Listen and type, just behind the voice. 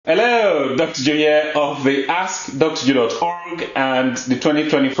Hello, Dr. Joe here of the AskDrJoe.org and the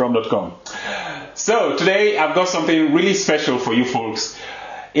 2020from.com. So today I've got something really special for you folks.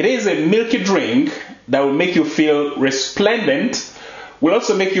 It is a milky drink that will make you feel resplendent, will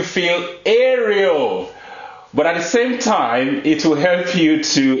also make you feel aerial, but at the same time it will help you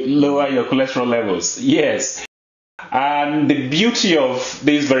to lower your cholesterol levels. Yes. And the beauty of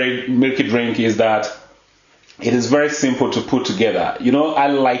this very milky drink is that it is very simple to put together. You know, I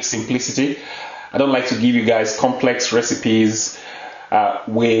like simplicity. I don't like to give you guys complex recipes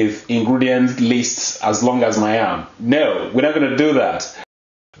with ingredient lists as long as my arm. No, we're not going to do that.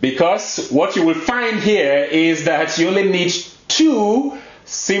 Because what you will find here is that you only need 2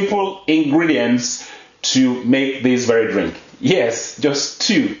 simple ingredients to make this very drink. Yes, just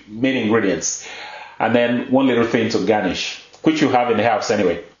 2 main ingredients. And then 1 little thing to garnish, which you have in the house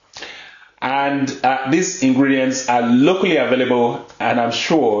anyway. And these ingredients are locally available, and I'm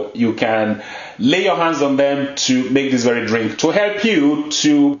sure you can lay your hands on them to make this very drink to help you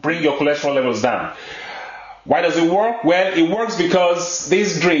to bring your cholesterol levels down. Why does it work? Well, it works because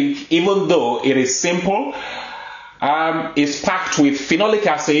this drink, even though it is simple, is packed with phenolic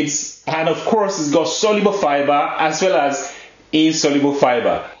acids, and of course it's got soluble fiber as well as insoluble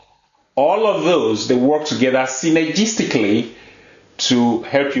fiber. All of those, they work together synergistically to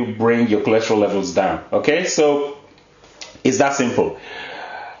help you bring your cholesterol levels down. Okay, so it's that simple.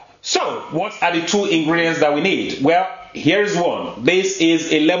 So what are the 2 ingredients that we need? Well, here's one. This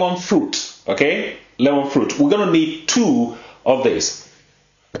is a lemon fruit. Okay, lemon fruit. We're going to need 2 of this,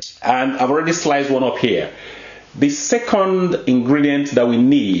 and I've already sliced one up here. The second ingredient that we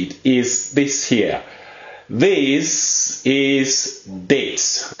need is this here. This is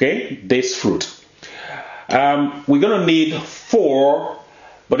dates. Okay, dates fruit. We're going to need 4,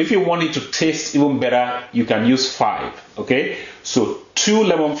 but if you want it to taste even better, you can use 5. Okay, so 2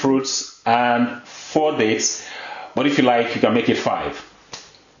 lemon fruits and 4 dates, but if you like, you can make it 5.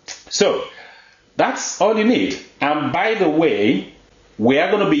 So that's all you need. And by the way, we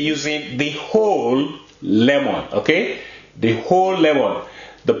are going to be using the whole lemon. Okay, the whole lemon,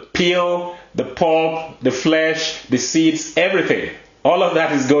 the peel, the pulp, the flesh, the seeds, everything. All of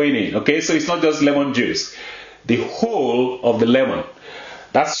that is going in, okay? So it's not just lemon juice. The whole of the lemon.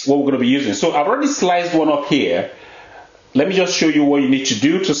 That's what we're going to be using. So I've already sliced one up here. Let me just show you what you need to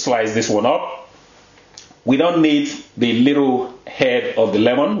do to slice this one up. We don't need the little head of the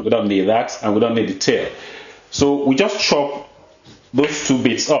lemon. We don't need that. And we don't need the tail. So we just chop those 2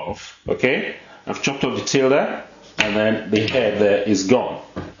 bits off, okay? I've chopped off the tail there. And then the head there is gone.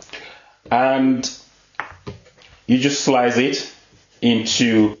 And you just slice it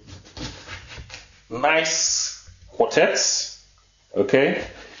into nice quartets, okay,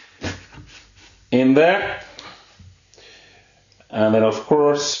 in there, and then of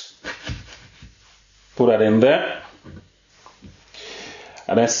course put that in there,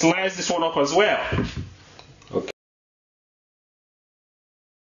 and then slice this one up as well. Okay,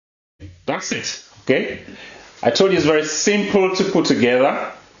 that's it. Okay, I told you it's very simple to put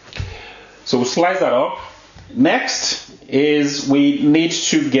together, so we'll slice that up. Next is we need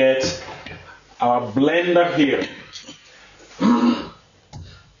to get our blender here.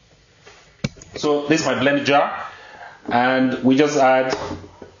 So this is my blender jar, and we just add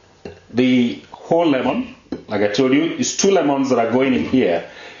the whole lemon. Like I told you, it's 2 lemons that are going in here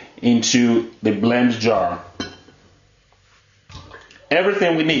into the blend jar.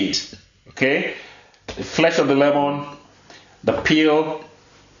 Everything we need, okay? The flesh of the lemon, the peel,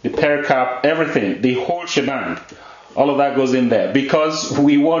 the pericarp, everything, the whole shebang, all of that goes in there because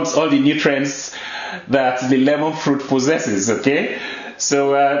we want all the nutrients that the lemon fruit possesses, okay?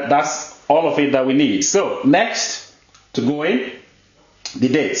 So that's all of it that we need. So next, to go in, the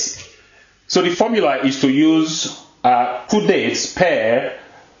dates. So the formula is to use 2 dates per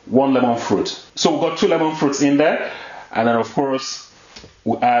 1 lemon fruit. So we've got 2 lemon fruits in there, and then of course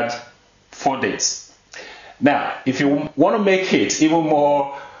we add 4 dates. Now, if you want to make it even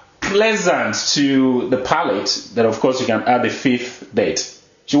more pleasant to the palate, then of course you can add the 5th date.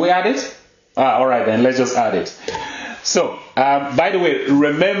 Should we add it? Alright then, let's just add it. So, by the way,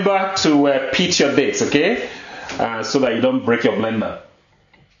 remember to pit your dates, okay? So that you don't break your blender.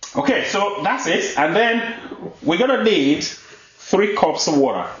 Okay, so that's it. And then we're going to need 3 cups of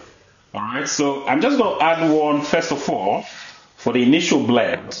water. Alright, so I'm just going to add one first of all for the initial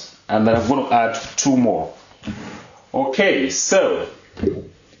blend. And then I'm going to add 2 more. Okay, so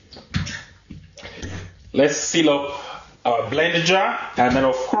let's seal up our blender jar, and then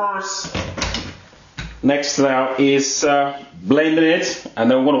of course next now is blending it, and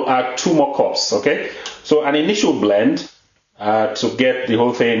then we're going to add 2 more cups. Okay, so an initial blend, to get the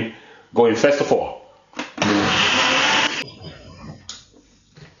whole thing going first of all.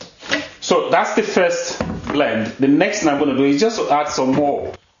 So that's the first blend. The next thing I'm going to do is just to add some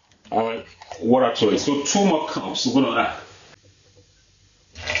more water to it. So 2 more cups we're going to add.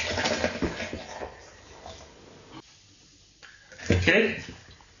 Okay,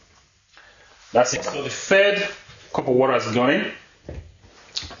 that's it. So the third cup of water has gone in.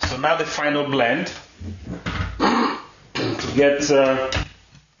 So now the final blend to get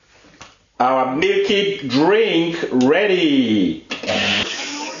our milky drink ready.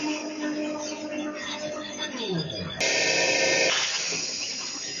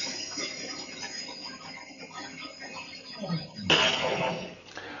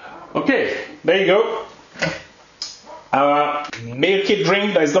 Okay, there you go. Our milky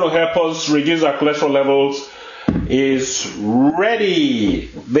drink that is going to help us reduce our cholesterol levels is ready.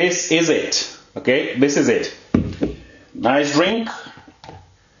 This is it. Okay, this is it. Nice drink.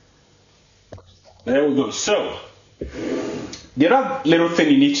 There we go. So, the other little thing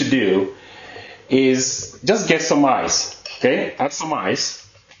you need to do is just get some ice. Okay, add some ice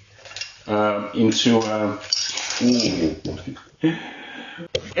into.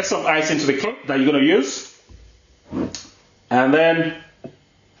 Get some ice into the cup that you're going to use, and then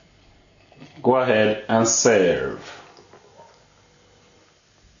go ahead and serve.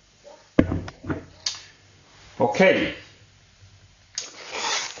 Okay.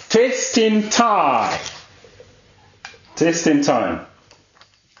 Tasting time. Tasting time.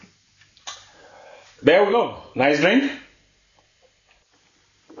 There we go. Nice drink.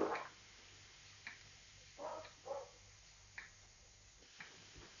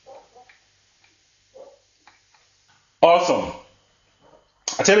 Awesome.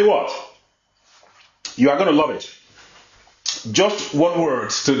 I tell you what, you are going to love it. Just one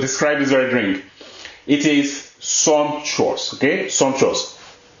word to describe this very drink. It is sumptuous. Okay, sumptuous.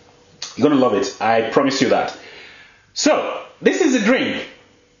 You're going to love it. I promise you that. So, this is a drink.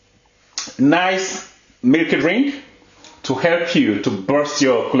 Nice milky drink to help you to burst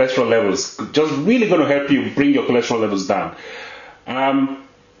your cholesterol levels. Just really going to help you bring your cholesterol levels down. I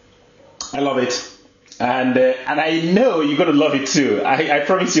love it. And I know you're going to love it too. I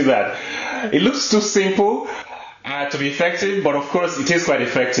promise you that. It looks too simple to be effective, but of course it is quite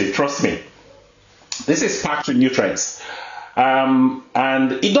effective. Trust me. This is packed with nutrients. And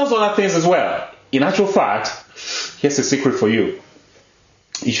it does other things as well. In actual fact, here's a secret for you.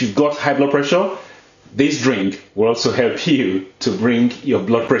 If you've got high blood pressure, this drink will also help you to bring your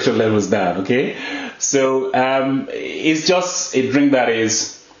blood pressure levels down. Okay? So it's just a drink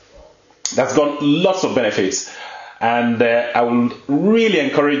that's got lots of benefits, and I will really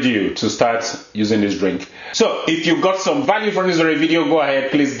encourage you to start using this drink. So if you got some value from this very video, go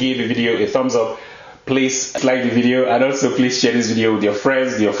ahead, please give the video a thumbs up, please like the video, and also please share this video with your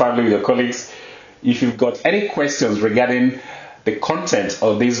friends, your family, with your colleagues. If you've got any questions regarding the content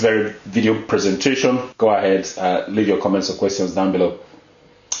of this very video presentation, go ahead, leave your comments or questions down below.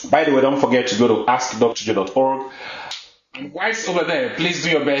 By the way, don't forget to go to askdrjoe.org. And whilst over there, please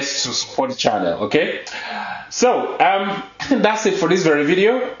do your best to support the channel, okay? So, I think that's it for this very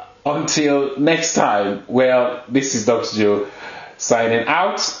video. Until next time, well, this is Dr. Joe signing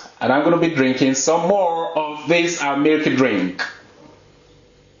out, and I'm going to be drinking some more of this milky drink.